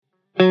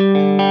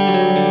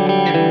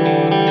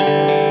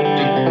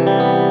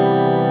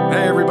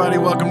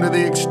welcome to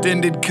the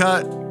extended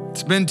cut.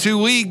 It's been 2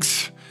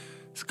 weeks.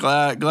 It's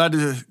glad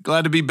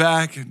to be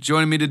back.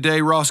 Joining me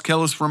today, Ross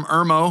Kellis from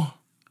Irmo.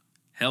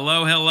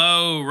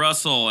 Hello,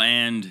 Russell,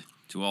 and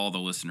to all the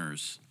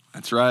listeners.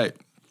 That's right.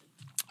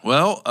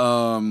 Well,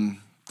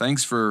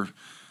 thanks for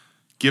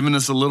giving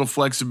us a little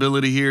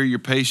flexibility here, your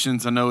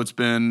patience. I know it's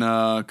been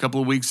a couple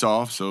of weeks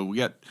off, so we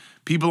got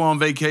people on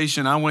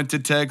vacation. I went to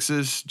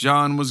Texas.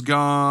 John was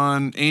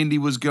gone. Andy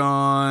was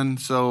gone.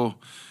 So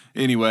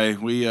anyway,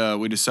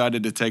 we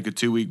decided to take a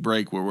 2-week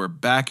break where we're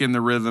back in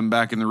the rhythm,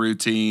 back in the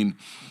routine.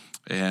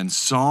 And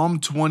Psalm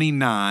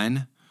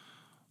 29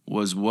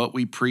 was what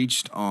we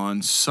preached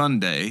on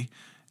Sunday.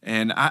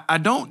 And I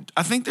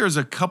think there's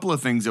a couple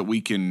of things that we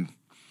can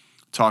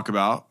talk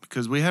about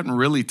because we haven't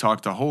really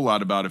talked a whole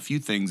lot about a few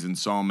things in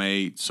Psalm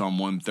 8, Psalm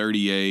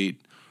 138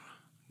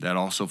 that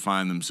also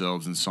find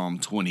themselves in Psalm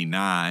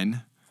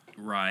 29.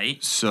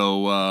 Right.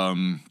 So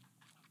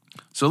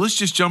let's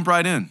just jump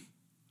right in.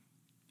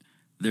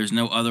 There's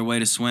no other way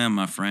to swim,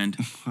 my friend.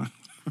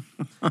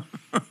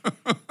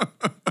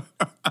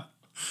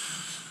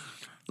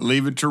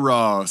 Leave it to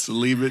Ross.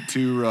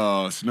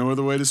 No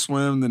other way to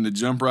swim than to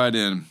jump right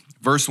in.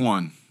 Verse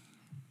 1,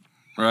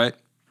 right?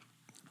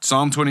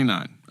 Psalm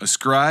 29.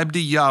 Ascribe to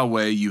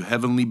Yahweh, you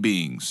heavenly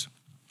beings.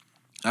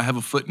 I have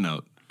a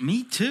footnote.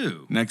 Me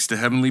too. Next to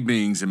heavenly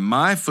beings. And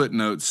my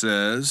footnote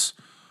says,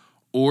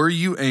 or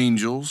you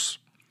angels,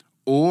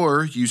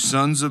 or you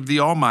sons of the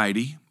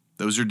Almighty.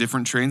 Those are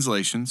different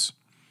translations.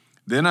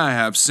 Then I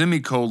have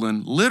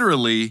semicolon,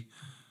 literally,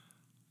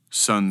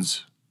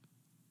 sons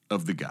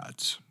of the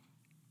gods.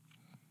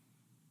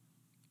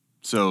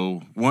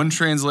 So one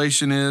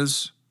translation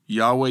is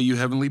Yahweh, you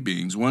heavenly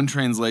beings. One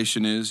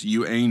translation is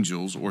you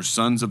angels or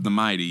sons of the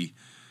mighty.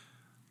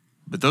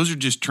 But those are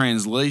just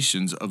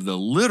translations of the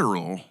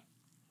literal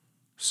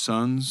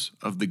sons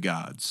of the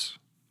gods.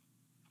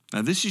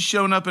 Now this has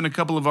shown up in a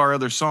couple of our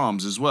other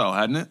Psalms as well,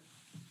 hadn't it?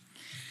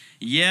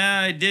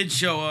 Yeah, it did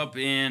show up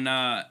in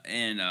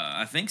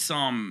I think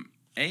Psalm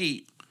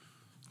 8.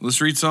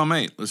 Let's read Psalm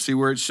 8. Let's see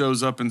where it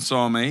shows up in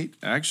Psalm 8.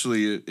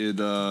 Actually,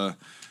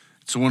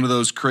 it's one of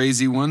those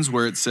crazy ones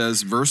where it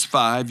says, verse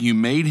 5, you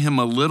made him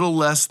a little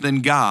less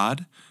than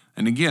God.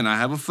 And again, I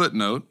have a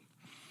footnote.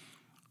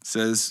 It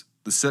says,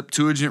 the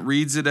Septuagint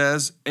reads it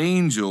as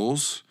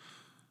angels,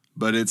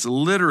 but it's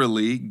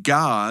literally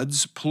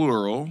gods,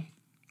 plural,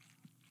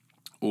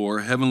 or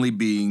heavenly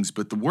beings.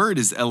 But the word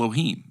is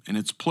Elohim, and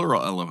it's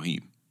plural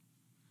Elohim.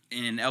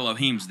 And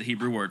Elohim's the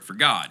Hebrew word for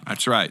God.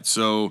 That's right.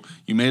 So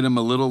you made him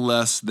a little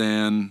less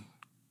than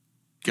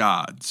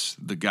gods,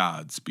 the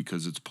gods,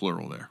 because it's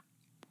plural there.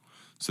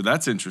 So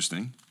that's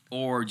interesting.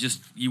 Or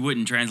just, you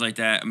wouldn't translate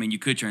that. I mean, you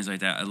could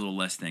translate that a little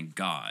less than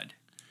God.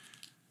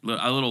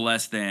 A little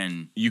less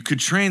than... You could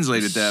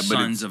translate it that, but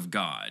sons of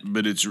God.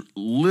 But it's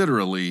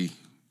literally,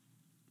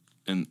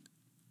 and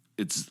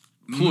it's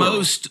plural.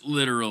 Most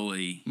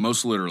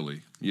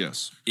literally,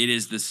 yes. it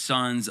is the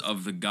sons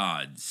of the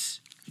gods.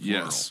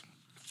 Plural. Yes.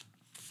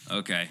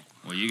 Okay.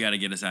 Well, you got to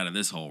get us out of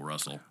this hole,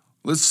 Russell.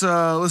 Let's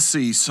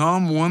see.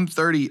 Psalm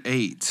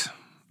 138,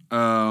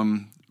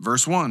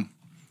 verse 1.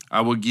 I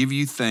will give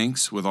you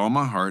thanks with all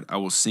my heart. I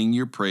will sing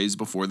your praise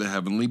before the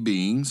heavenly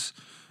beings.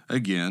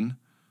 Again,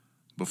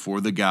 before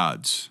the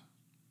gods.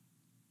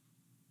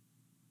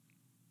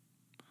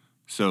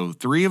 So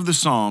 3 of the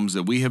Psalms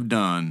that we have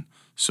done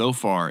so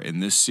far in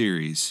this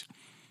series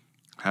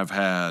have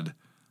had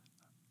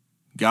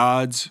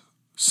gods,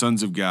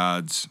 sons of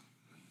gods,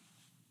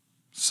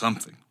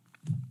 something.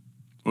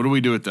 What do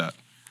we do with that?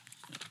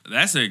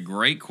 That's a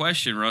great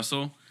question,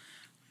 Russell.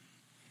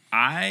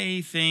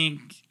 I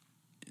think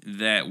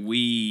that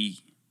we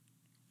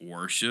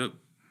worship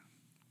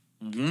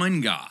one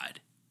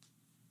God,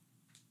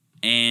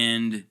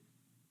 and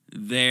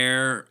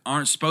there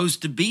aren't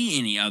supposed to be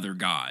any other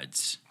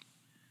gods.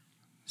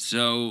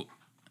 So,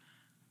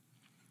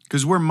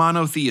 because we're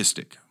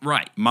monotheistic.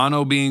 right.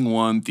 Mono being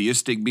one,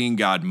 theistic being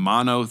God,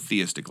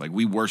 monotheistic. Like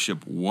we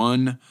worship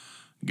one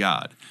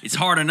God. It's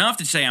hard enough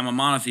to say I'm a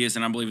monotheist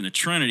and I believe in the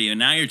Trinity, and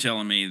now you're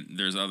telling me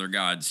there's other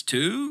gods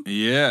too?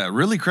 Yeah,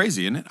 really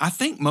crazy, isn't it? I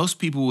think most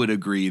people would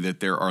agree that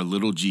there are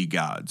little g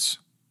gods.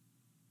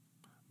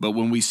 But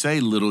when we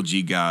say little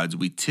g gods,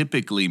 we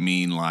typically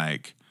mean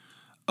like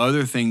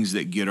other things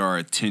that get our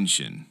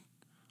attention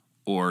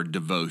or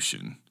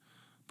devotion.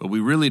 But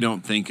we really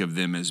don't think of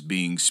them as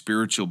being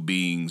spiritual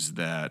beings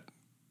that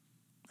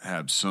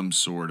have some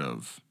sort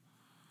of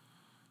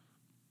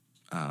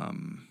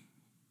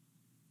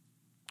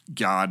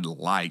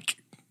God-like.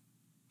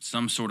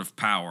 Some sort of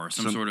power,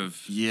 some sort of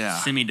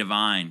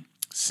semi-divine.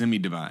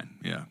 Semi-divine,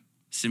 yeah.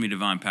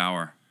 Semi-divine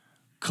power.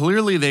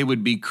 Clearly they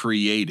would be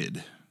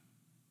created,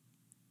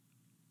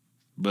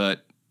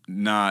 but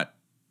not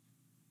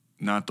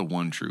the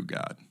one true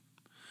God,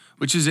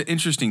 which is an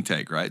interesting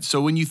take, right? So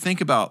when you think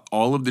about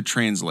all of the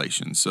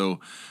translations, so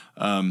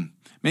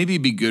maybe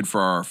it'd be good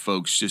for our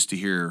folks just to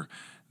hear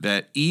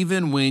that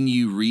even when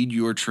you read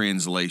your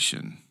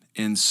translation,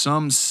 in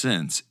some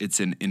sense, it's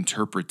an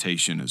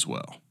interpretation as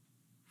well.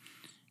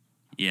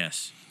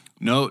 Yes.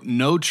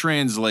 No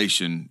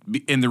translation.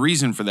 And the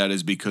reason for that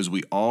is because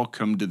we all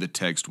come to the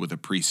text with a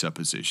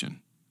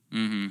presupposition.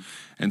 Mm-hmm.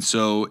 And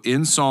so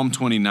in Psalm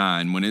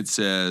 29, when it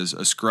says,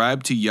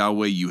 ascribe to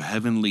Yahweh, you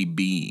heavenly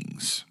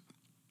beings,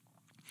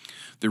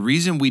 the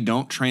reason we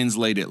don't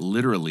translate it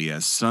literally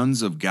as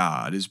sons of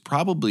God is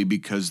probably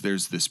because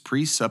there's this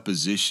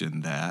presupposition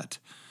that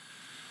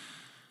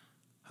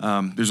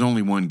there's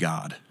only one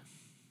God.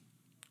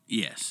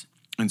 Yes.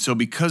 And so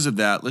because of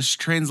that, let's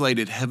translate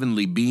it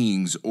heavenly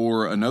beings,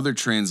 or another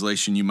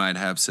translation you might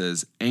have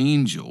says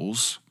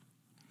angels,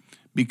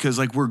 because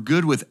like we're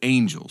good with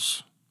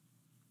angels.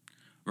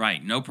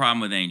 Right. No problem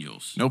with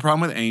angels. No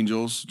problem with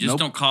angels. Just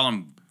don't call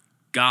them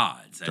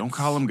gods. Don't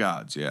call them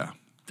gods, yeah.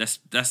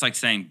 That's like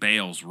saying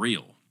Baal's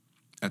real.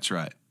 That's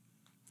right.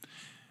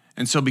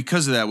 And so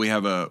because of that, we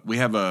have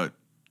a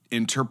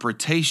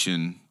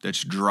interpretation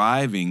that's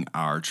driving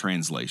our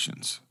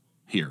translations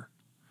here.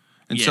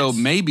 And so Yes.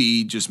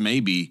 maybe, just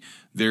maybe,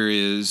 there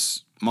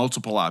is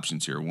multiple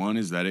options here. One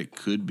is that it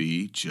could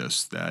be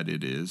just that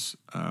it is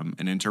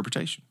an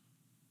interpretation,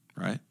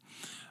 right?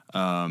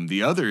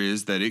 The other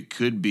is that it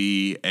could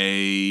be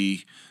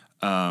it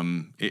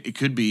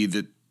could be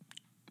that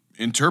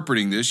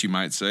interpreting this, you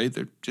might say,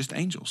 they're just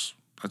angels.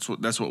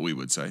 That's what we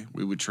would say.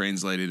 We would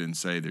translate it and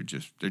say they're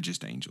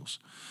just angels.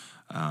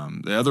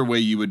 The other way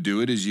you would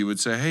do it is you would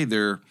say, hey,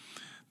 they're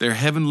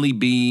heavenly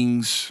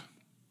beings.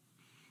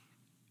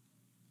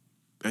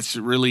 That's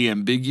really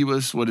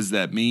ambiguous. What does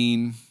that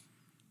mean?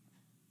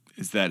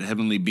 Is that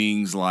heavenly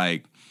beings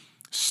like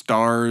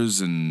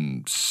stars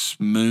and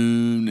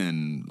moon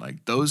and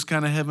like those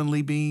kind of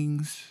heavenly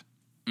beings?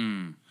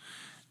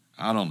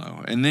 I don't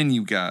know. And then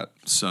you've got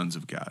sons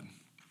of God,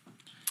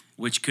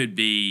 Which could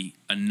be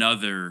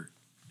another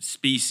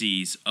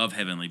species of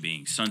heavenly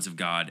beings, sons of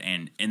God,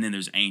 and then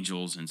there's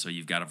angels, and so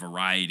you've got a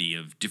variety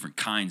of different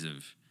kinds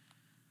of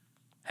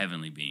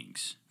heavenly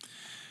beings.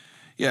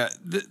 Yeah.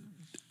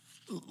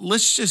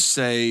 Let's just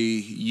say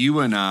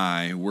you and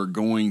I were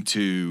going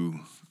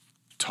to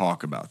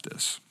talk about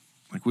this.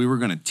 Like we were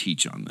going to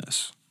teach on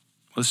this.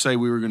 Let's say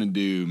we were going to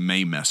do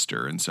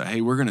Maymester and say,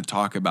 hey, we're going to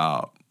talk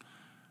about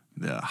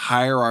the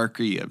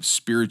hierarchy of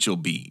spiritual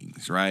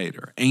beings, right?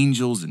 Or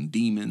angels and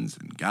demons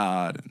and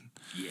God. And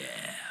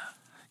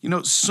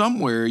Yeah.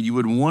 Somewhere you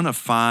would want to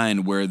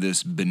find where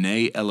this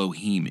B'nai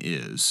Elohim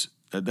is.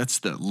 That's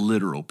the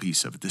literal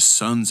piece of it, the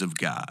sons of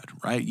God,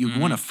 right? You'd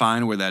want to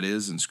find where that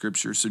is in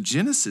Scripture. So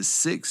Genesis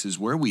 6 is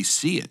where we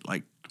see it.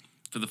 Like,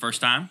 For the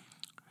first time?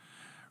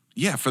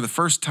 yeah, for the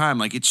first time,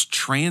 like it's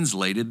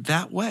translated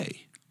that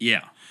way.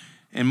 Yeah.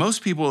 And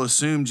most people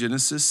assume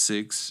Genesis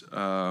 6,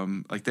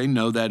 like they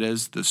know that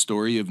as the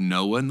story of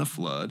Noah and the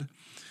flood.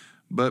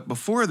 But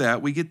before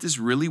that, we get this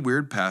really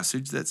weird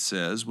passage that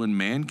says, when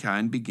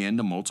mankind began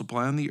to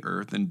multiply on the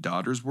earth and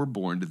daughters were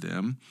born to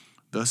them,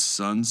 the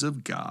sons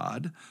of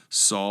God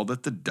saw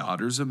that the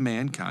daughters of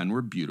mankind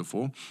were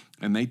beautiful,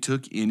 and they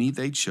took any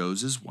they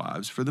chose as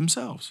wives for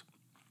themselves.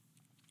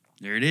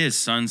 There it is,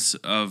 sons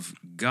of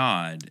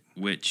God,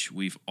 which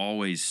we've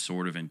always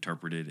sort of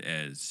interpreted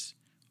as,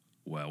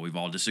 well, we've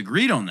all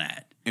disagreed on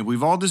that. And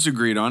we've all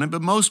disagreed on it,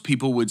 but most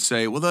people would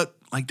say, well, that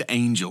like the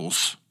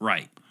angels,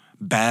 Right.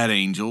 bad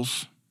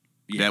angels,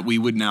 that we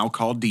would now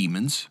call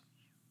demons,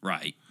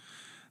 Right.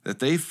 that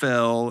they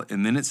fell,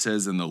 and then it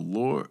says, and the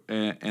Lord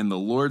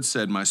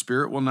said, my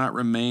spirit will not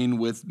remain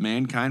with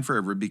mankind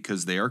forever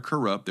because they are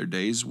corrupt. Their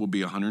days will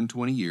be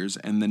 120 years.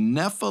 And the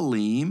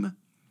Nephilim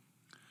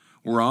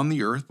were on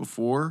the earth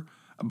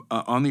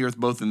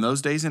both in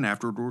those days and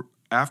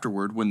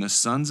afterward, when the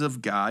sons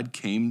of God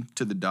came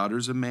to the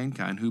daughters of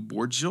mankind who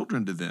bore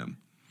children to them.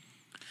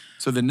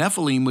 So the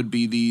Nephilim would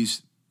be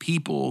these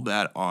people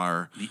that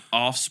are The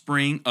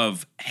offspring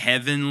of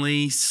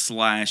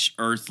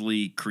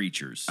heavenly/earthly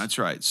creatures. That's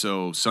right.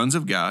 So sons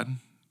of God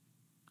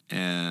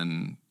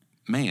and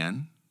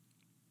man,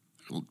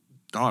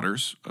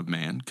 daughters of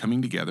man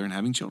coming together and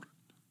having children.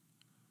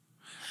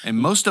 And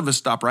most of us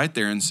stop right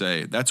there and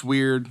say, that's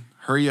weird.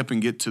 Hurry up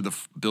and get to the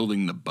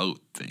building the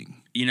boat thing.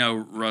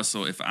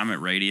 Russell, if I'm at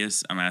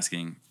Radius, I'm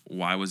asking,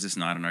 why was this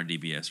not in our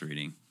DBS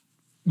reading?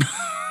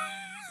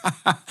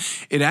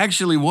 It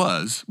actually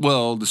was.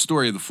 Well, the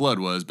story of the flood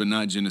was, but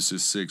not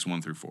Genesis 6,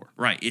 1 through 4.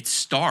 Right. It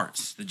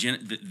starts,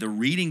 the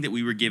reading that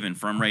we were given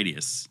from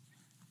Radius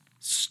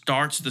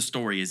starts the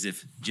story as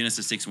if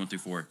Genesis 6, 1 through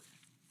 4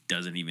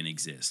 doesn't even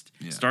exist.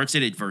 Yeah. Starts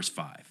it at verse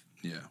 5.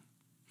 Yeah.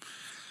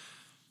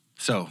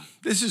 So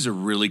this is a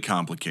really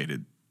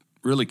complicated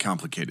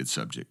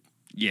subject.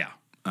 Yeah.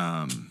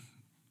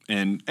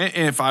 And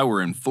if I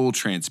were in full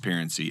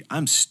transparency,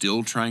 I'm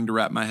still trying to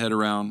wrap my head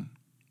around.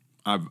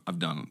 I've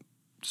done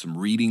some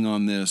reading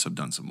on this. I've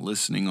done some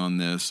listening on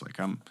this. Like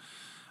I'm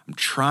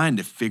trying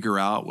to figure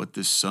out what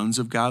this sons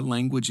of God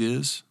language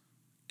is,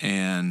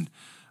 and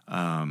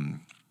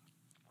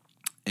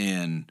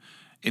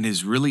it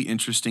is really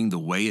interesting the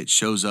way it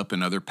shows up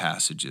in other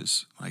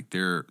passages. Like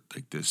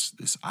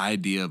this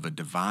idea of a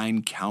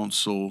divine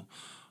council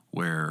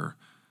where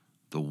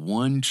the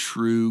one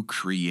true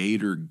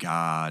Creator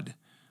God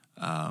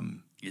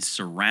is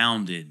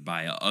surrounded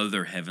by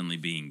other heavenly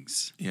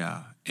beings.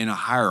 Yeah, in a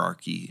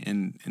hierarchy.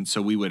 And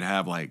so we would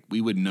have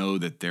we would know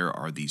that there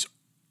are these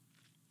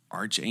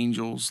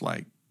archangels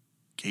like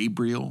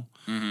Gabriel.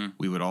 Mm-hmm.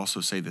 We would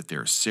also say that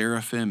there are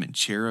seraphim and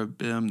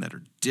cherubim that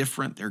are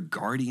different. They're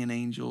guardian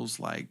angels.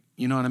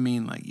 You know what I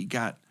mean? You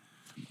got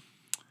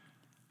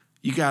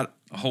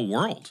A whole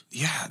world.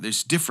 Yeah,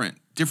 there's different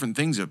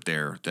things up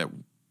there that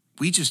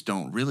we just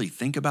don't really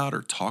think about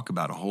or talk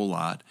about a whole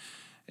lot.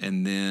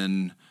 And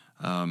then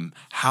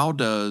how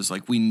does,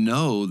 we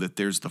know that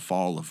there's the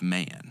fall of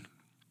man,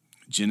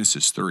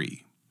 Genesis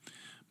 3.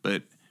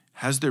 But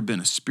has there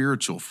been a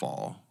spiritual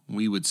fall?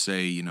 We would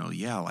say,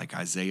 like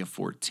Isaiah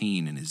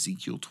 14 and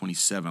Ezekiel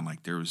 27,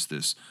 there was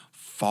this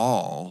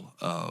fall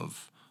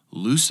of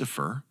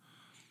Lucifer.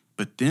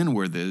 But then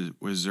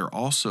was there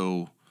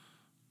also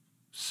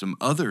some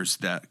others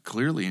that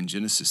clearly in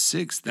Genesis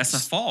 6. That's a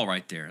fall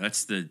right there.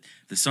 That's the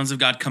sons of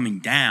God coming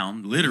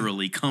down,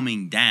 literally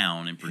coming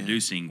down and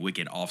producing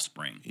wicked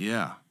offspring.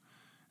 Yeah.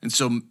 And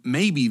so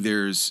maybe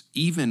there's,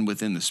 even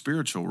within the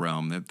spiritual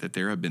realm, that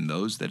there have been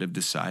those that have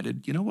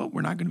decided, you know what,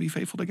 we're not going to be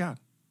faithful to God.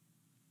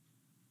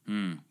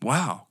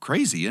 Wow.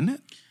 Crazy, isn't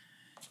it?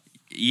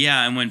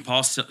 Yeah, and when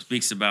Paul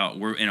speaks about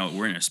we're in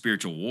a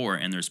spiritual war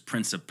and there's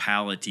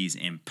principalities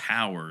and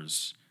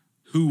powers,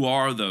 who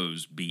are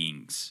those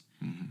beings?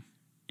 Mm-hmm.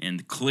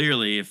 And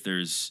clearly, if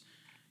there's,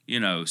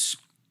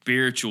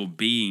 spiritual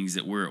beings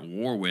that we're at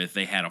war with,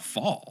 they had a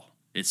fall.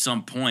 At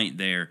some point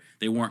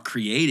they weren't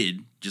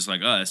created, just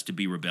like us, to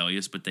be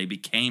rebellious, but they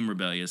became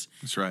rebellious.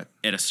 That's right.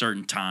 At a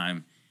certain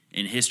time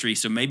in history.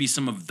 So maybe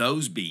some of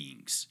those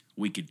beings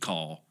we could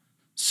call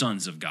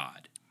sons of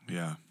God.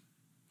 Yeah.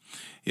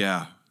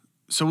 Yeah.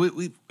 So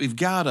we've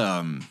got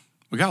a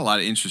lot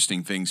of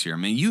interesting things here. I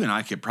mean, you and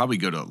I could probably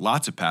go to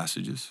lots of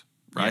passages,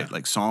 right? Yeah.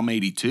 Like Psalm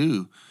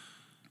 82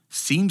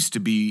 seems to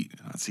be,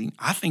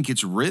 I think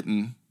it's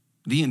written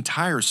the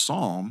entire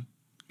psalm.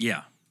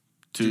 Yeah.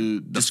 To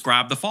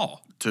describe the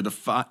fall. To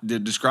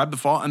describe the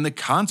fall and the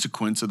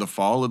consequence of the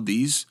fall of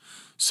these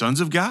sons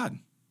of God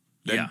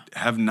that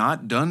have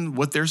not done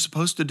what they're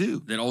supposed to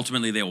do. That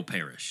ultimately they will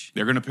perish.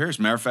 They're going to perish.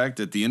 Matter of fact,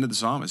 at the end of the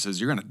psalm, it says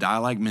you're going to die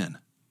like men.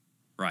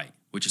 Right.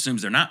 Which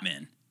assumes they're not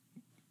men.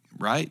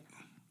 Right.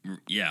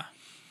 Yeah.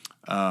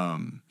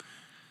 And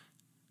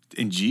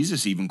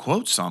Jesus even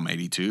quotes Psalm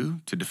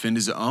 82 to defend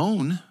his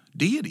own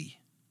deity,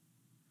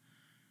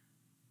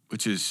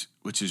 which is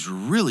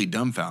really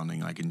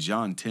dumbfounding, like in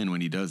John 10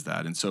 when he does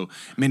that. And so,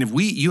 I mean, if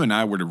you and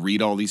I were to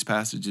read all these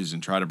passages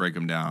and try to break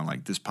them down,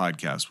 this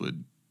podcast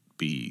would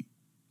be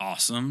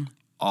awesome,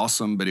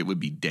 but it would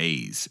be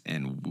days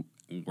and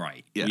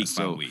right, yeah, week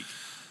by week.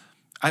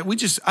 I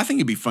think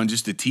it'd be fun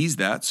just to tease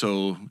that.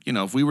 So,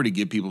 if we were to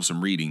give people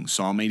some reading,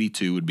 Psalm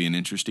 82 would be an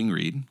interesting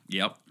read.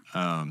 Yep.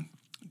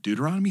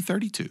 Deuteronomy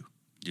 32.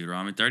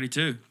 Deuteronomy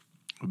 32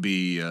 would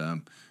be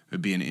an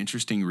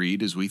interesting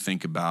read as we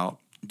think about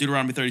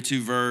Deuteronomy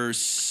 32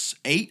 verse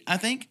 8, I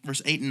think,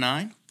 verse 8 and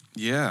 9.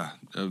 Yeah,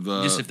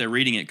 just if they're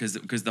reading it,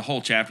 because the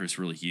whole chapter is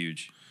really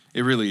huge.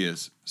 It really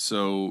is.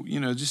 So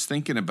just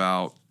thinking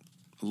about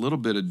a little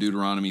bit of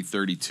Deuteronomy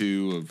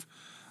 32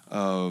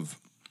 of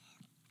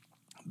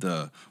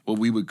the what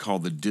we would call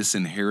the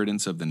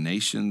disinheritance of the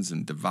nations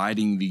and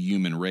dividing the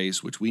human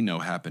race, which we know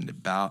happened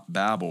at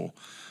Babel.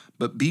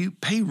 But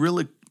pay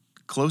really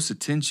close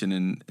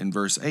attention in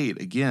verse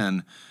 8.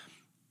 Again,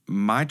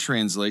 my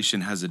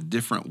translation has a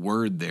different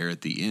word there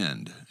at the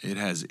end. It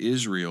has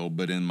Israel,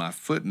 but in my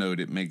footnote,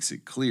 it makes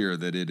it clear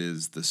that it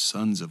is the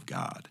sons of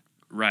God.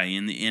 Right,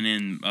 and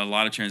in a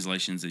lot of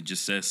translations, it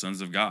just says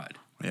sons of God.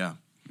 Yeah.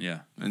 Yeah.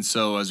 And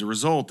so as a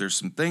result, there's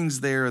some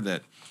things there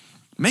that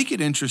make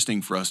it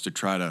interesting for us to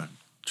try to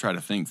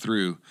think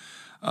through.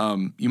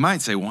 You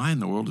might say, why in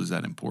the world is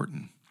that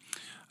important?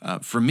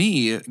 For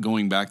me,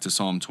 going back to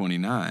Psalm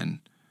 29,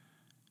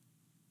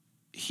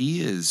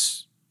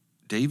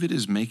 David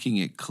is making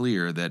it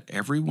clear that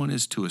everyone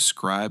is to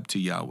ascribe to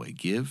Yahweh,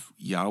 give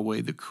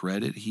Yahweh the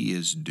credit he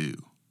is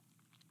due,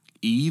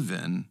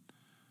 even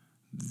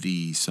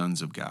the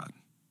sons of God,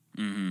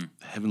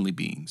 heavenly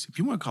beings. If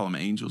you want to call them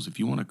angels, if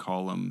you want to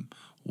call them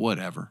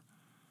whatever,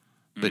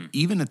 but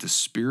even at the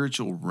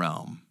spiritual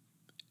realm,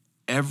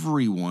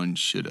 everyone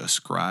should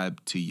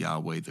ascribe to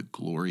Yahweh the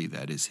glory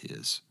that is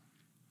his.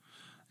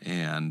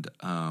 And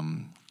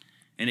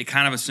it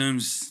kind of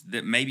assumes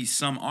that maybe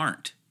some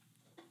aren't.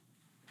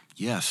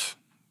 Yes,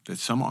 that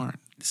some aren't.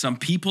 Some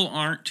people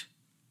aren't.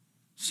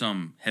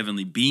 Some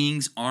heavenly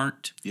beings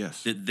aren't.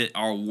 Yes. That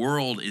our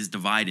world is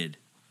divided.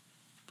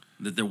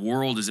 That the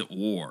world is at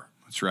war.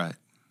 That's right.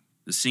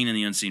 The seen and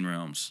the unseen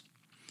realms.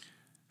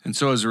 And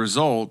so as a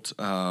result,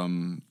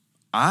 on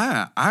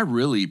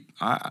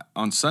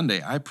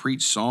Sunday, I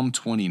preached Psalm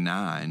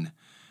 29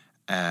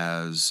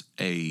 as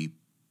a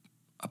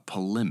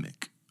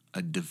polemic,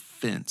 a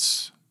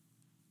defense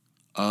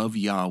of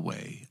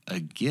Yahweh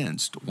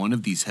against one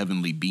of these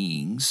heavenly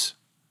beings,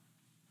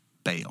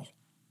 Baal.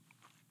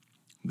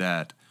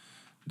 That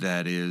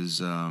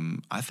is,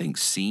 I think,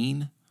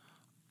 seen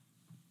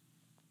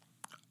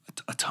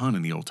a ton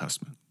in the Old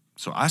Testament.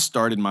 So I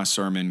started my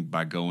sermon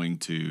by going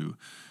to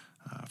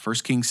 1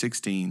 Kings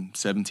 16,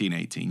 17,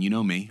 18. You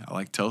know me. I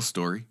like to tell a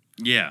story.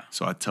 Yeah.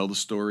 So I tell the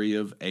story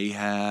of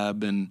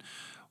Ahab and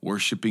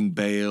worshiping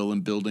Baal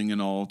and building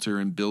an altar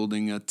and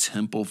building a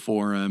temple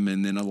for him.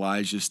 And then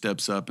Elijah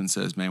steps up and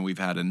says, man, we've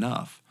had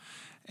enough.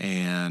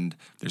 And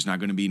there's not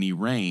going to be any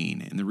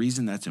rain. And the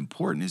reason that's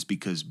important is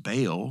because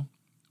Baal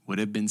would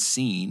have been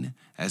seen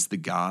as the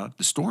god,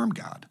 the storm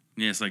god.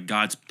 Yeah, it's like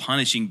God's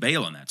punishing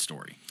Baal in that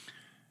story.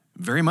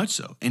 Very much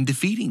so. And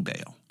defeating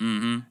Baal.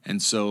 Mm-hmm. And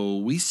so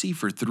we see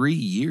for 3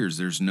 years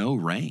there's no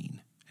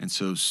rain. And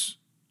so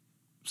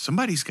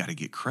somebody's got to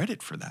get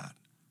credit for that.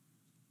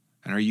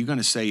 And are you going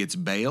to say it's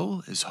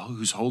Baal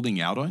who's holding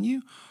out on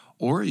you?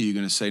 Or are you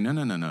going to say,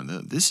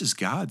 no. This is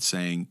God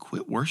saying,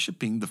 quit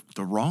worshiping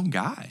the wrong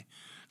guy.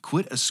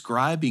 Quit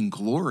ascribing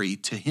glory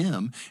to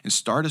him and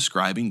start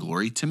ascribing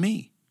glory to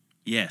me.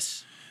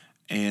 Yes.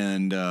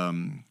 And,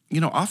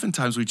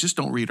 oftentimes we just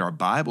don't read our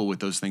Bible with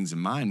those things in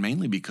mind,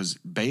 mainly because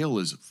Baal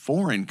is a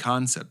foreign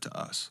concept to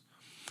us.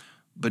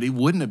 But it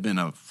wouldn't have been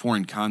a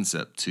foreign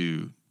concept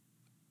to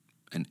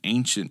an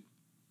ancient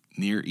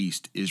Near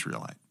East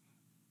Israelite.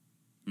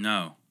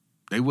 No.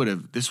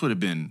 This would have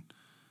been,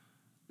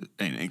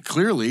 and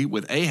clearly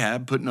with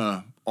Ahab putting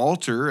an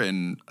altar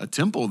and a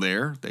temple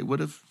there, they would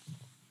have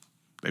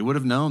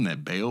known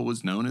that Baal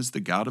was known as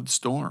the god of the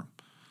storm.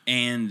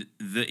 And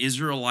the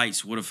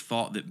Israelites would have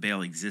thought that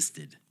Baal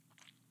existed.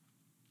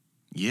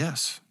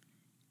 Yes.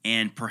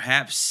 And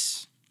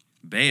perhaps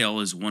Baal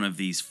is one of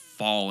these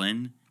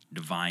fallen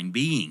divine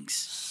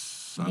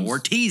beings. More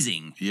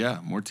teasing. Yeah,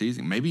 more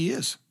teasing. Maybe he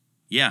is.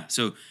 Yeah,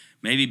 so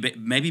maybe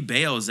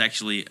Baal is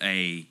actually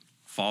a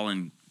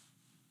fallen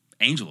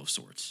angel of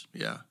sorts.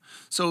 Yeah.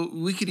 So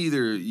we could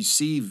either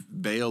see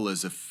Baal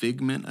as a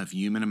figment of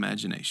human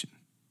imagination.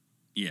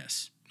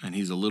 Yes. And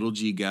he's a little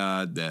g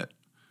god that,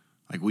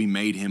 like, we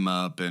made him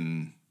up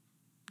and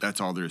that's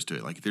all there is to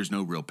it. Like, there's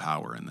no real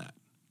power in that.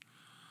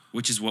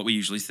 Which is what we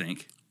usually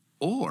think.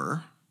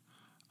 Or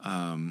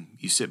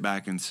you sit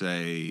back and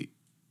say,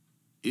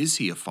 is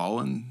he a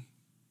fallen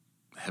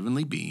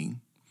heavenly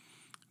being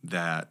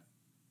that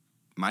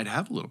might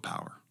have a little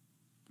power?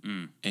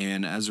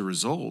 And as a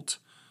result,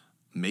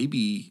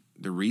 maybe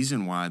the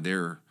reason why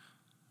they're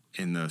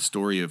in the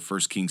story of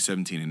 1 Kings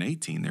 17 and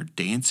 18, they're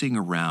dancing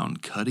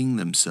around, cutting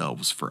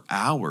themselves for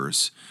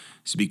hours,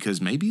 is because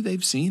maybe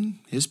they've seen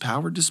his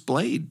power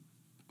displayed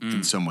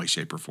in some way,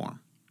 shape, or form.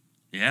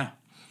 Yeah.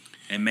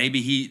 And maybe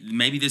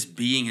this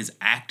being has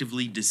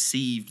actively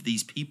deceived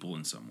these people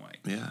in some way.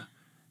 Yeah.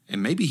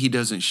 And maybe he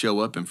doesn't show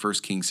up in 1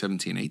 Kings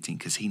 17, 18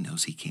 because he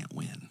knows he can't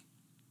win.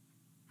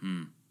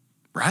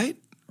 Right?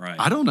 Right.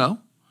 I don't know.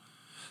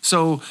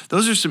 So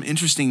those are some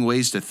interesting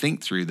ways to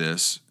think through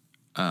this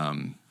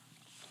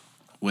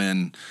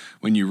when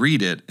you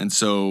read it. And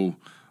so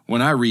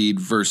when I read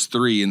verse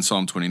 3 in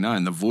Psalm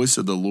 29, the voice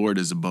of the Lord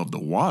is above the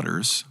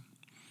waters.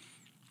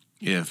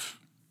 If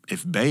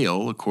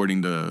Baal,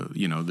 according to,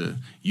 the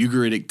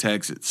Ugaritic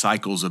text,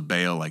 cycles of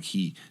Baal, like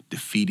he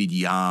defeated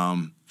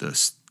Yam,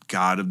 the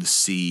god of the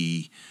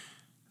sea,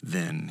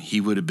 then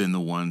he would have been the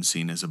one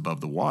seen as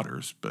above the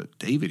waters. But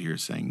David here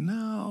is saying,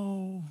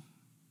 no,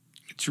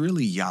 it's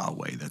really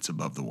Yahweh that's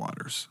above the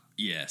waters.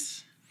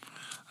 Yes.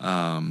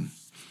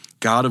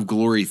 God of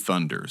glory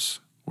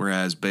thunders,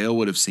 whereas Baal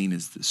would have seen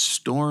as the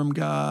storm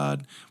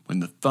god. When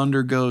the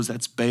thunder goes,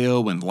 that's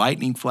Baal. When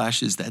lightning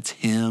flashes, that's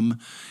him.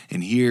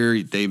 And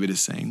here David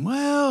is saying,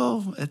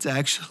 well, it's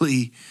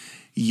actually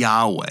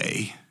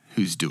Yahweh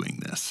who's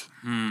doing this.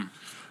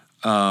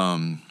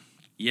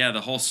 Yeah,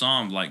 the whole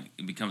psalm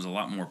it becomes a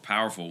lot more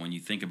powerful when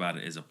you think about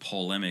it as a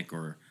polemic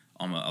or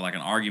like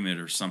an argument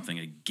or something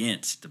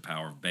against the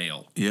power of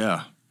Baal.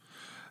 Yeah.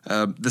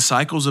 The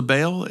cycles of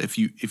Baal, if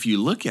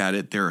you look at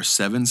it, there are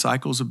 7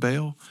 cycles of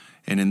Baal.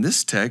 And in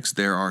this text,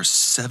 there are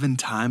 7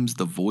 times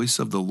the voice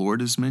of the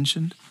Lord is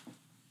mentioned.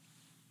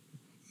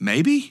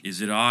 Maybe?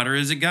 Is it odd or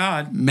is it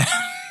God?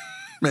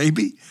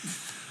 Maybe.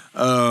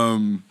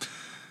 You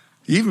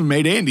even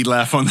made Andy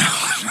laugh on that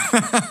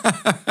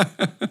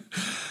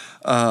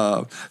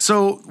one.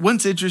 So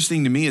what's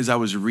interesting to me as I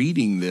was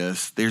reading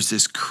this, there's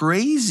this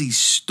crazy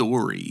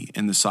story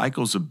in the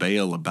cycles of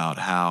Baal about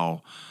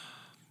how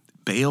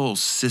Baal's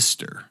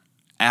sister,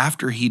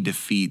 after he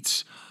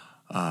defeats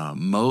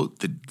Mot,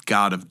 the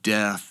god of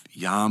death,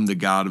 Yam, the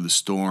god of the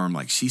storm,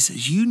 she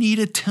says, you need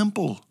a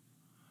temple,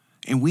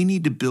 and we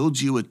need to build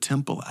you a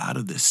temple out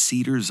of the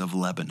cedars of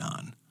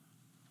Lebanon.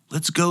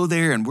 Let's go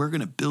there, and we're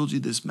going to build you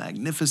this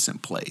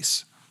magnificent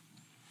place.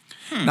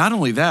 Not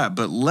only that,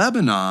 but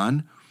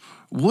Lebanon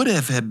would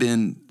have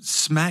been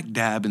smack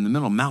dab in the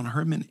middle, Mount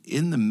Hermon,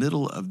 in the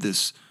middle of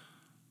this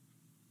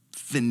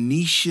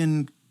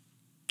Phoenician,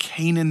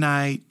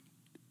 Canaanite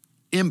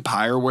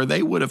empire where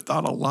they would have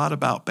thought a lot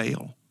about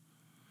Baal.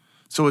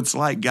 So it's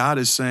like God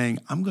is saying,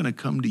 I'm going to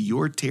come to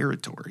your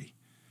territory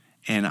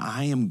and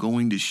I am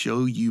going to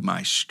show you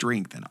my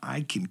strength and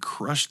I can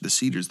crush the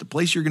cedars. The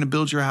place you're going to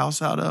build your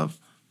house out of,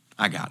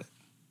 I got it.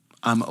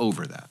 I'm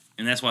over that.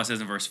 And that's why it says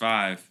in verse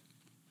 5,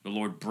 the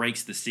Lord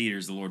breaks the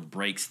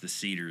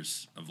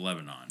cedars of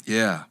Lebanon.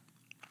 Yeah.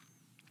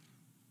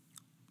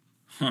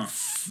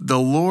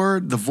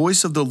 The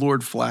voice of the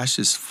Lord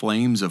flashes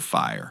flames of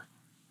fire.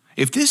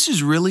 If this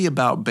is really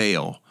about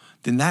Baal,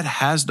 then that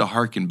has to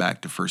harken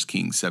back to 1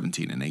 Kings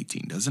 17 and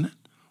 18, doesn't it?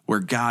 Where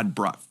God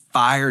brought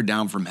fire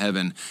down from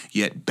heaven,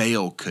 yet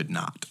Baal could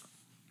not.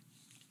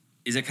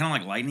 Is it kind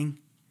of like lightning?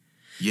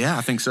 Yeah,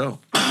 I think so.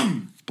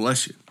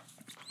 Bless you.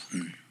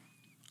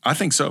 I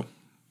think so.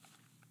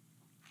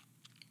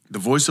 The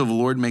voice of the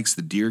Lord makes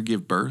the deer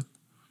give birth.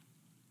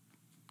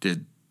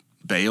 Did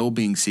Baal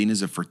being seen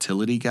as a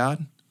fertility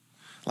god?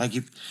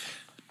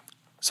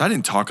 So I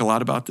didn't talk a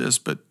lot about this,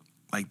 but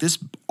like this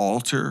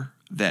altar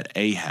that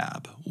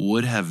Ahab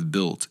would have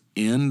built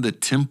in the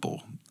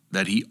temple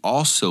that he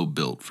also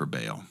built for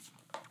Baal.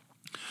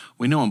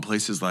 We know in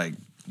places like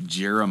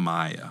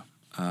Jeremiah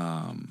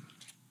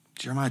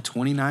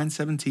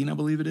 29:17, I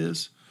believe it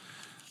is,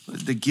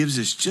 that gives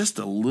us just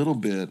a little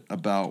bit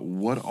about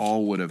what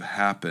all would have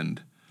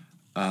happened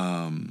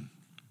when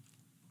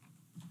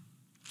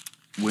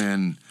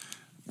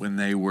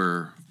they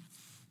were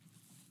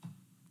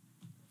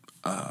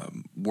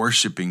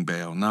worshiping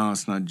Baal. No,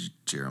 it's not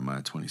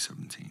Jeremiah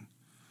 20:17.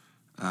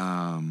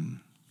 I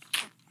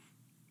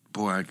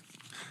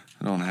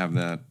don't have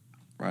that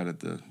right at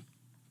the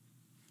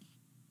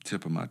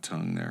tip of my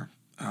tongue there.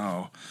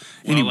 Oh,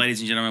 well, ladies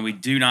and gentlemen, we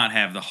do not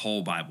have the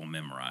whole Bible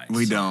memorized.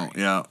 We don't,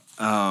 yeah.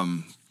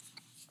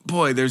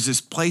 There's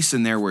this place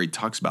in there where he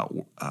talks about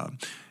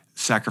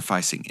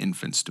sacrificing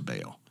infants to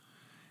Baal.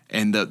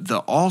 And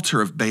the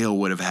altar of Baal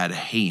would have had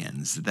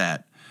hands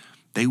that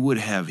they would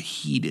have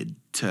heated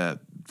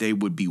they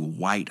would be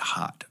white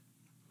hot.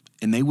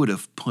 And they would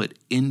have put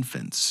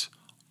infants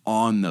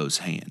on those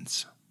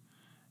hands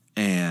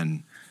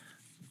and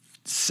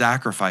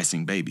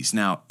sacrificing babies.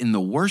 Now, in the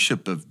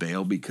worship of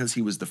Baal, because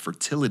he was the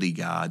fertility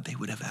god, they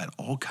would have had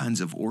all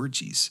kinds of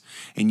orgies.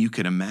 And you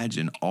could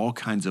imagine all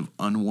kinds of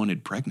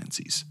unwanted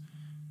pregnancies.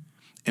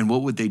 And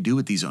what would they do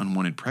with these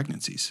unwanted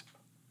pregnancies?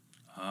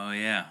 Oh,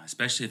 yeah.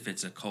 Especially if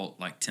it's a cult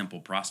like temple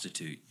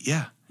prostitute.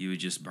 Yeah. You would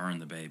just burn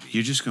the baby.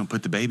 You're just going to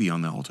put the baby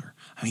on the altar.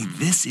 I mean,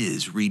 This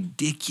is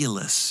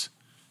ridiculous.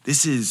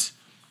 This is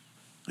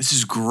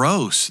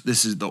gross.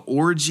 This is the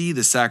orgy,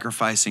 the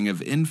sacrificing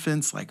of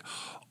infants, like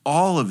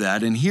all of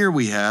that. And here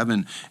we have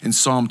in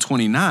Psalm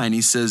 29,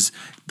 he says,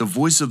 the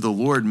voice of the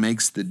Lord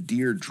makes the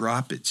deer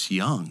drop its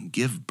young,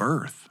 give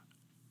birth.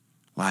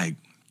 Like,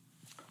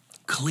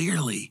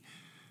 clearly,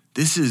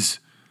 this is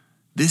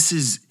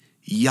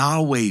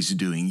Yahweh's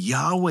doing.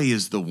 Yahweh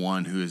is the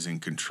one who is in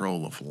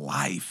control of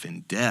life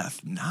and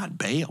death, not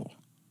Baal.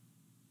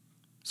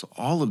 So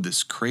all of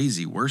this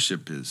crazy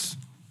worship is...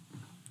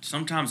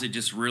 Sometimes it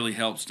just really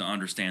helps to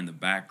understand the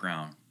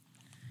background,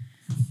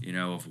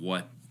 of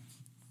what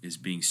is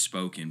being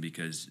spoken,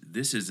 because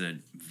this is a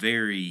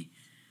very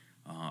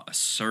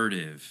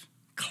assertive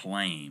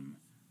claim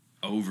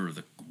over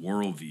the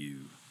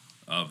worldview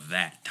of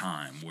that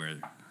time, where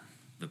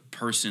the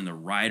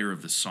writer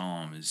of the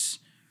psalm he's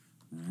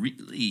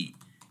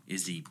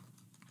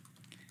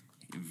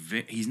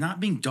not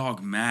being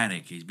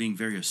dogmatic. He's being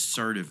very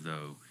assertive,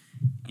 though,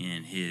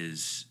 in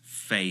his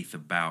faith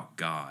about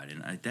God.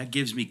 And that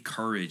gives me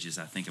courage as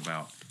I think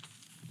about,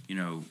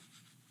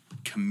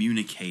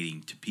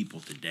 communicating to people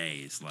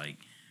today. It's like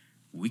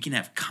we can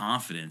have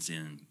confidence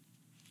in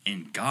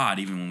God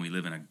even when we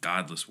live in a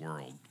godless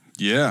world.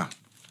 Yeah.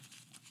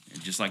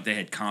 And just like they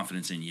had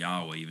confidence in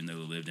Yahweh even though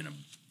they lived in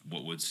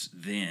what was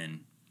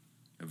then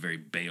a very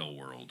Baal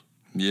world.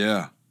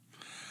 Yeah.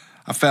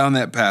 I found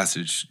that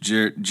passage,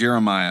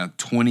 Jeremiah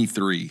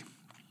 23.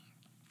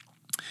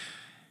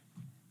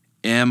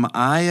 Am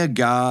I a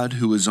God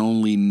who is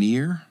only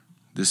near?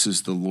 This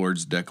is the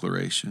Lord's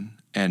declaration.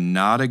 And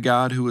not a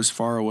God who is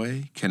far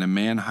away? Can a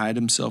man hide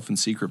himself in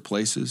secret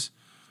places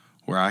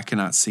where I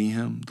cannot see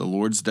him? The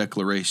Lord's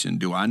declaration.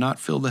 Do I not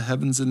fill the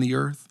heavens and the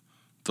earth?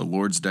 The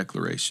Lord's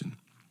declaration.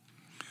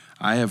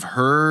 I have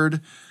heard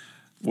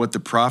what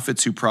the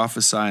prophets who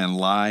prophesy and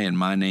lie in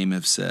my name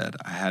have said.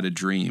 I had a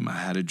dream. I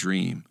had a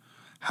dream.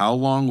 How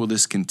long will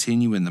this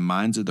continue in the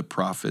minds of the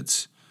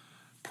prophets,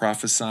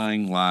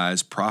 prophesying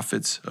lies,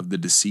 prophets of the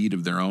deceit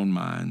of their own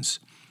minds?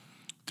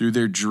 Through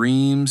their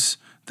dreams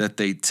that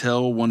they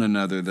tell one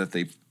another that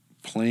they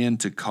plan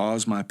to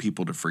cause my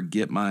people to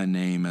forget my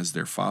name as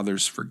their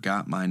fathers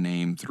forgot my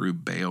name through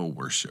Baal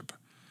worship.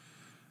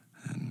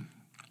 And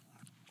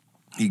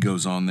he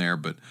goes on there,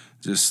 but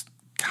just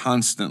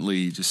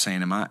constantly just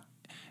saying,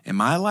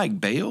 am I like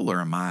Baal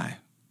or am I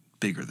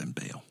bigger than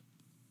Baal?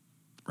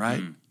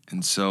 Right? Mm.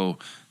 And so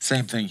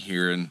same thing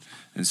here in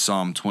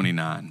Psalm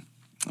 29.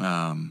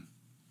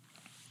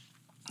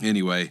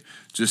 Anyway,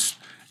 just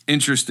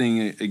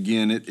interesting.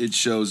 Again, it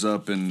shows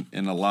up in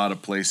a lot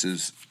of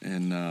places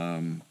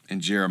in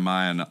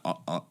Jeremiah.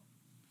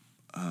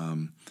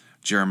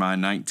 Jeremiah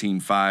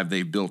 19:5,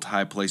 they built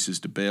high places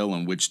to Baal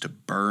in which to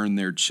burn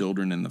their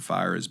children in the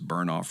fire as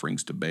burnt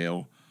offerings to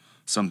Baal,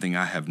 something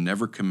I have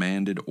never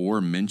commanded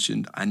or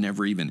mentioned. I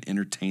never even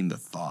entertained the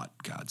thought,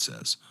 God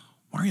says.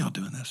 Why are y'all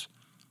doing this?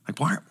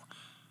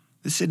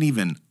 This isn't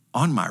even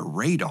on my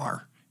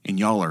radar, and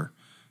y'all are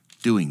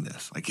doing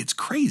this. Like, it's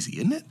crazy,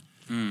 isn't it?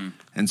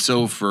 And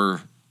so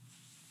for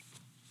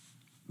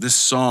this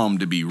psalm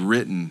to be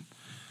written,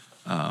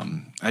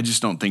 I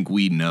just don't think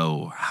we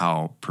know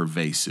how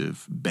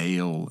pervasive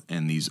Baal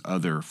and these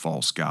other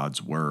false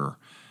gods were,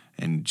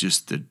 and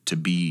just the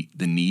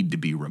need to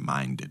be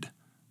reminded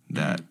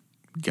that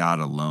God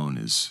alone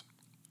is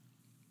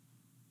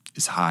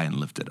high and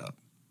lifted up.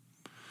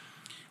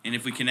 And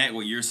if we connect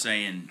what you're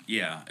saying,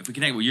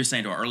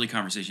 to our early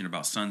conversation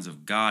about sons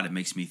of God, it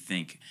makes me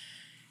think,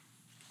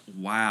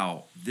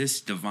 wow, this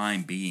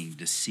divine being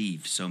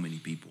deceived so many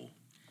people.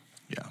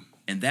 Yeah.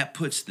 And that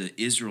puts the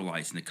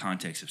Israelites in the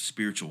context of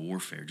spiritual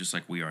warfare, just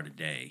like we are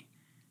today.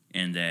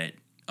 And that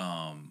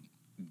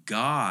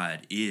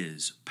God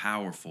is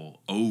powerful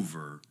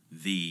over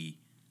the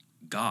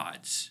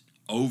gods,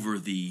 over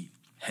the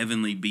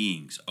heavenly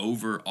beings,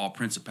 over all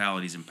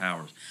principalities and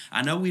powers.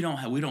 I know we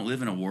don't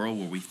live in a world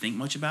where we think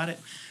much about it,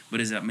 but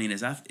as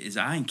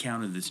I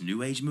encounter this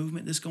New Age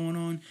movement that's going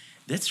on,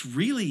 that's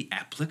really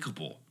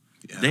applicable.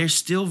 Yeah. They're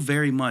still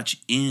very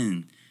much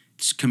in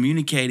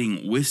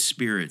communicating with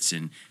spirits,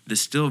 and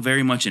there's still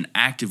very much an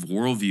active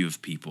worldview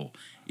of people.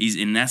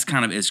 And that's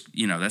kind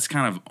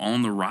of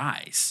on the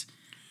rise.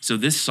 So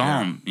this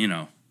psalm,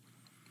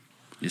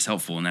 is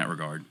helpful in that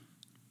regard.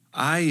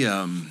 I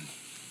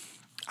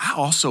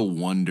also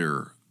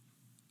wonder,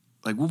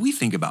 like, when we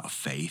think about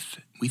faith,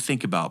 we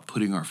think about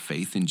putting our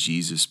faith in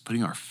Jesus,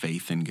 putting our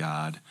faith in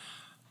God.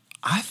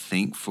 I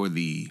think for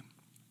the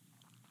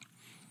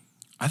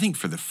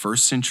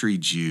first century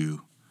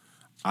Jew,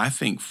 I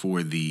think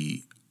for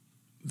the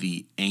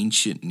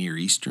ancient Near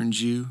Eastern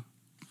Jew,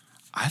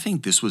 I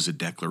think this was a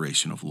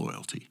declaration of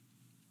loyalty.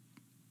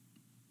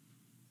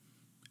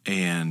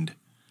 And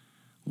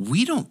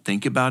we don't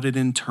think about it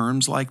in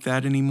terms like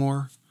that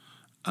anymore.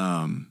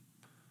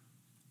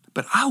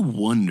 But I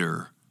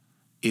wonder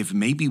if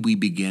maybe we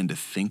begin to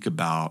think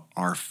about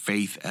our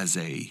faith as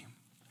a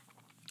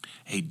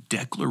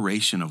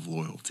declaration of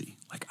loyalty.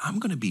 Like, I'm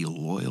going to be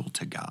loyal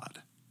to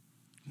God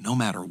no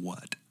matter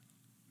what.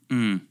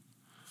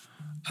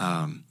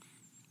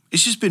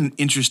 It's just been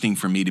interesting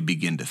for me to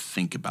begin to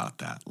think about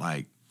that.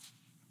 Like,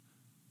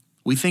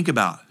 we think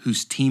about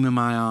whose team am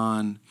I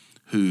on,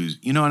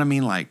 you know what I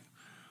mean? Like,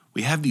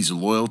 we have these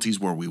loyalties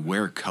where we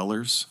wear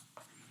colors.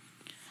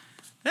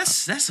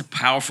 That's a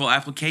powerful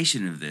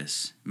application of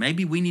this.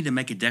 Maybe we need to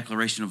make a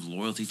declaration of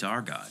loyalty to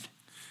our God.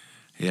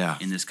 Yeah.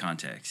 In this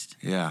context.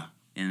 Yeah.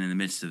 And in the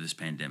midst of this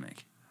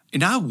pandemic.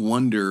 And I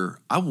wonder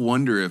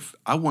if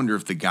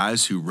the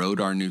guys who wrote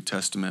our New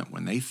Testament,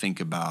 when they think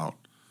about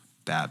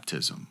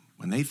baptism,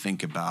 when they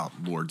think about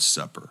Lord's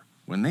Supper,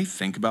 when they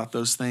think about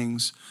those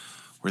things,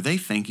 were they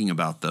thinking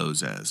about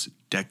those as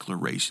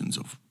declarations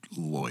of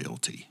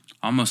loyalty?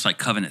 Almost like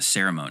covenant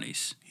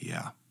ceremonies.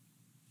 Yeah.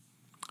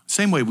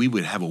 Same way we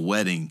would have a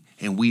wedding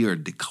and we are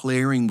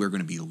declaring we're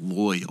going to be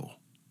loyal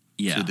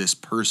to this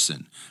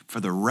person for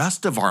the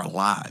rest of our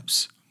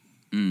lives.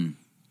 And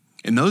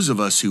those of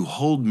us who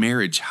hold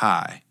marriage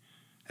high,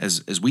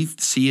 as we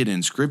see it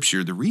in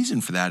Scripture, the reason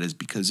for that is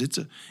because it's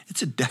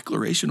a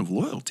declaration of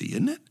loyalty,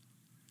 isn't it?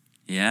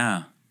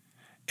 Yeah.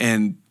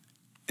 And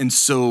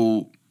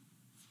so,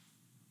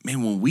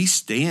 man, when we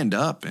stand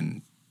up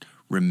and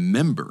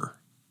remember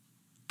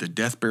the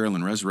death, burial,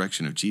 and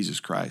resurrection of Jesus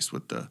Christ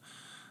with the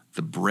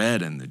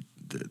bread and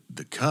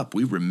the cup,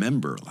 we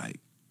remember, like,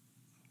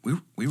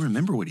 we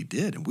remember what he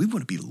did, and we want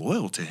to be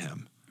loyal to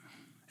him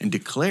and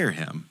declare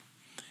him.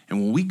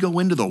 And when we go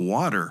into the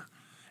water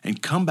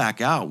and come back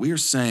out, we are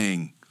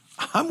saying,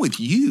 I'm with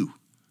you.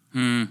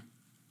 You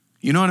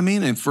know what I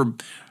mean? And for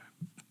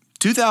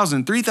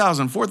 2,000,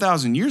 3,000,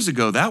 4,000 years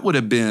ago, that would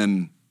have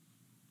been,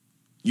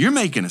 you're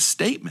making a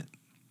statement.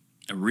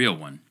 A real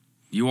one.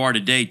 You are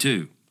today,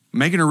 too.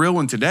 Making a real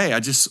one today.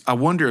 I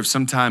wonder if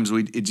sometimes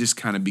it just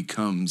kind of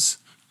becomes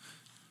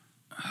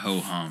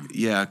ho-hum.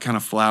 Yeah, kind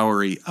of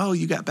flowery. Oh,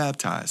 you got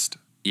baptized.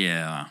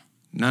 Yeah.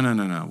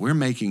 No. We're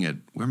making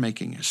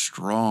a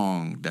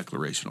strong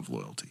declaration of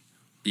loyalty.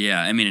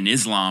 Yeah, I mean, in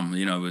Islam,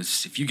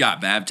 if you got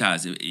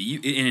baptized,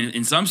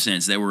 in some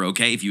sense, they were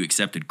okay if you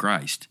accepted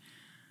Christ.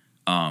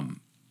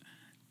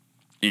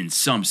 In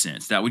some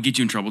sense, that would get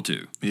you in trouble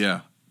too.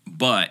 Yeah.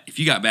 But if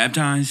you got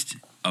baptized,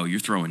 you're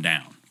throwing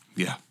down.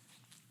 Yeah.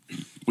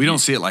 We don't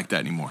see it like that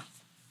anymore.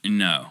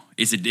 No,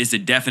 it's a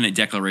definite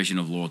declaration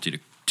of loyalty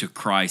to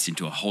Christ and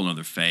to a whole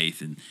other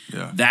faith, and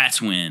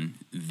that's when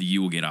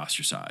you will get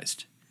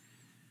ostracized.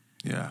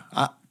 Yeah,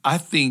 I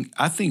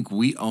think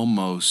we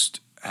almost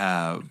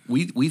have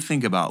we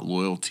think about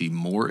loyalty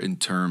more in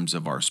terms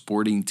of our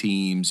sporting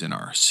teams and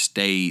our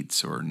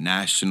states or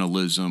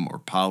nationalism or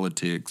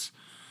politics,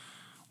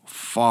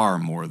 far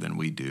more than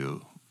we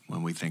do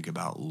when we think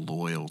about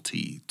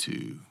loyalty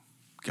to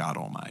God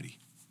Almighty.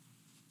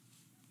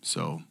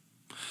 So,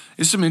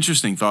 it's some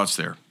interesting thoughts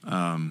there.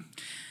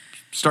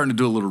 Starting to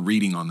do a little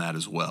reading on that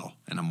as well,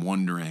 and I'm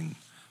wondering,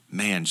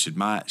 man, should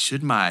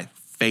my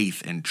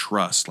faith and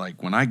trust,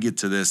 like when I get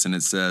to this and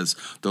it says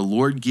the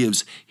Lord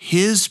gives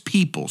his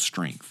people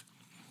strength.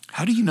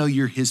 How do you know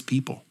you're his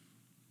people?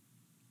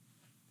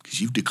 Because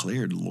you've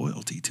declared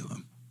loyalty to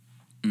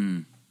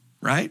him.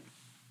 Right?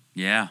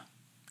 Yeah.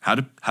 How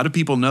do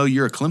people know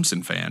you're a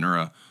Clemson fan or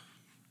a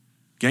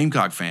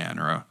Gamecock fan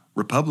or a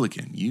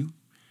Republican? You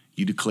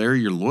declare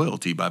your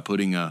loyalty by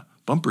putting a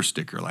bumper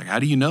sticker. Like, how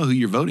do you know who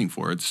you're voting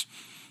for? It's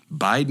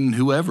Biden,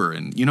 whoever.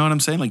 And you know what I'm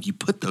saying? Like, you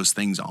put those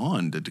things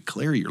on to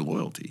declare your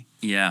loyalty.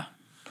 Yeah.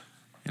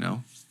 You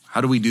know?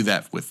 How do we do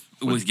that with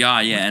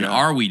God? Yeah. And God?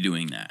 are we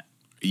doing that?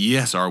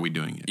 Yes, are we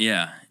doing it?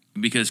 Yeah.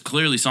 Because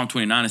clearly Psalm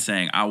 29 is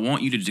saying, I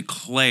want you to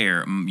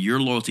declare your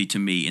loyalty to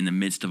me in the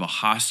midst of a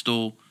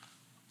hostile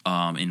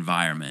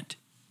environment.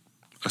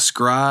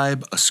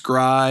 Ascribe.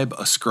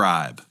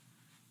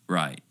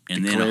 Right.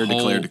 And Declare, then a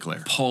whole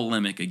declare.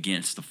 polemic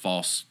against the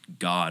false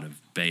god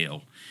of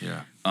Baal.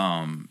 Yeah.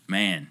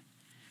 Man.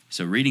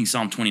 So reading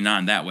Psalm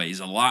 29 that way is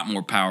a lot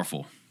more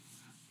powerful.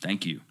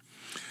 Thank you.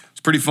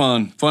 It's pretty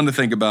fun to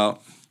think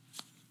about.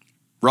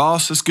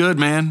 Ross, it's good,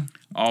 man.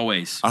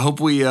 Always. I hope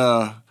we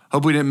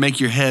didn't make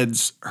your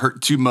heads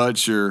hurt too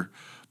much,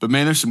 but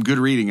man, there's some good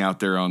reading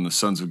out there on the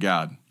Sons of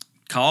God.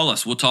 Call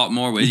us. We'll talk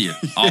more with you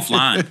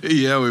offline.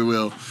 Yeah, we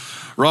will.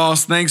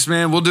 Ross, thanks,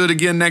 man. We'll do it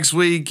again next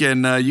week,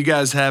 and you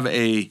guys have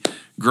a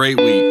great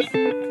week.